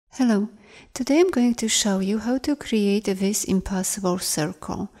Hello, today I'm going to show you how to create this impossible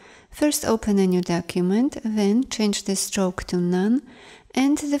circle. First open a new document, then change the stroke to none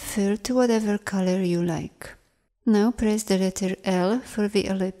and the fill to whatever color you like. Now press the letter L for the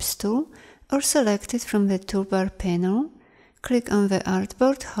ellipse tool or select it from the toolbar panel. Click on the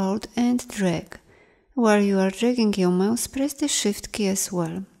artboard, hold and drag. While you are dragging your mouse, press the Shift key as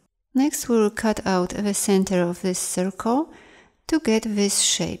well. Next we will cut out the center of this circle to get this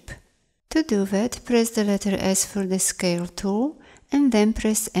shape. To do that, press the letter S for the scale tool and then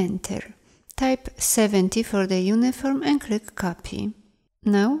press Enter. Type 70 for the uniform and click Copy.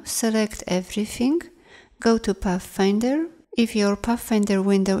 Now select everything, go to Pathfinder. If your Pathfinder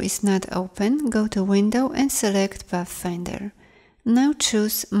window is not open, go to Window and select Pathfinder. Now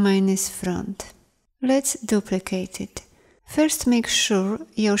choose -front. Let's duplicate it. First make sure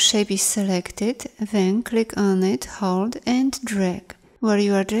your shape is selected, then click on it, hold and drag. While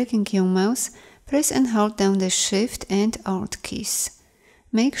you are dragging your mouse, press and hold down the Shift and Alt keys.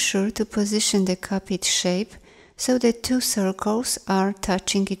 Make sure to position the copied shape so the two circles are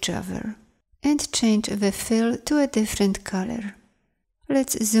touching each other. And change the fill to a different color.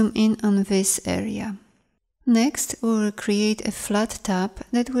 Let's zoom in on this area. Next, we will create a flat top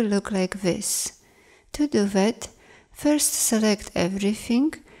that will look like this. To do that, first select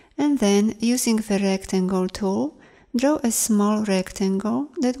everything and then, using the rectangle tool, draw a small rectangle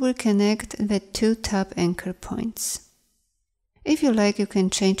that will connect the two top anchor points. If you like, you can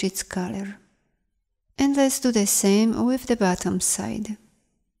change its color. And let's do the same with the bottom side.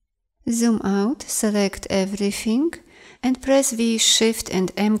 Zoom out, select everything and press the Shift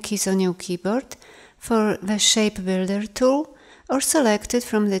and M keys on your keyboard for the Shape Builder tool or select it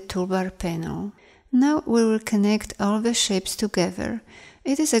from the toolbar panel. Now we will connect all the shapes together.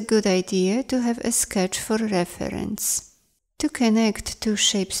 It is a good idea to have a sketch for reference. To connect two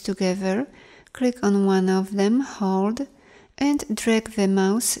shapes together, click on one of them, hold, and drag the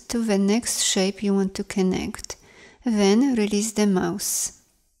mouse to the next shape you want to connect. Then release the mouse.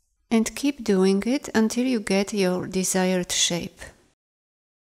 And keep doing it until you get your desired shape.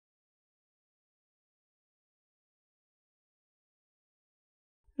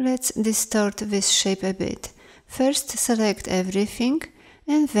 Let's distort this shape a bit. First select everything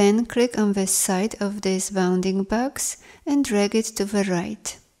and then click on the side of this bounding box and drag it to the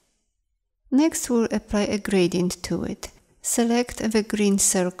right. Next we'll apply a gradient to it. Select the green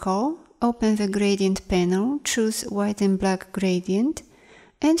circle, open the gradient panel, choose white and black gradient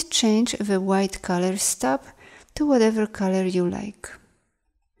and change the white color stop to whatever color you like.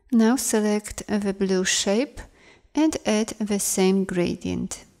 Now select the blue shape and add the same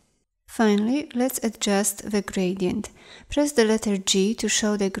gradient. Finally, let's adjust the gradient. Press the letter G to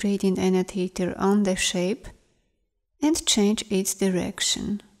show the gradient annotator on the shape and change its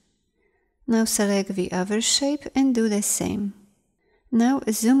direction. Now select the other shape and do the same. Now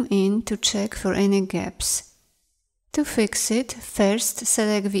zoom in to check for any gaps. To fix it, first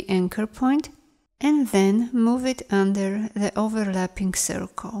select the anchor point and then move it under the overlapping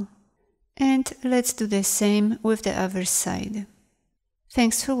circle. And let's do the same with the other side.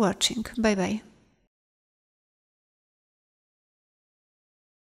 Thanks for watching. Bye bye.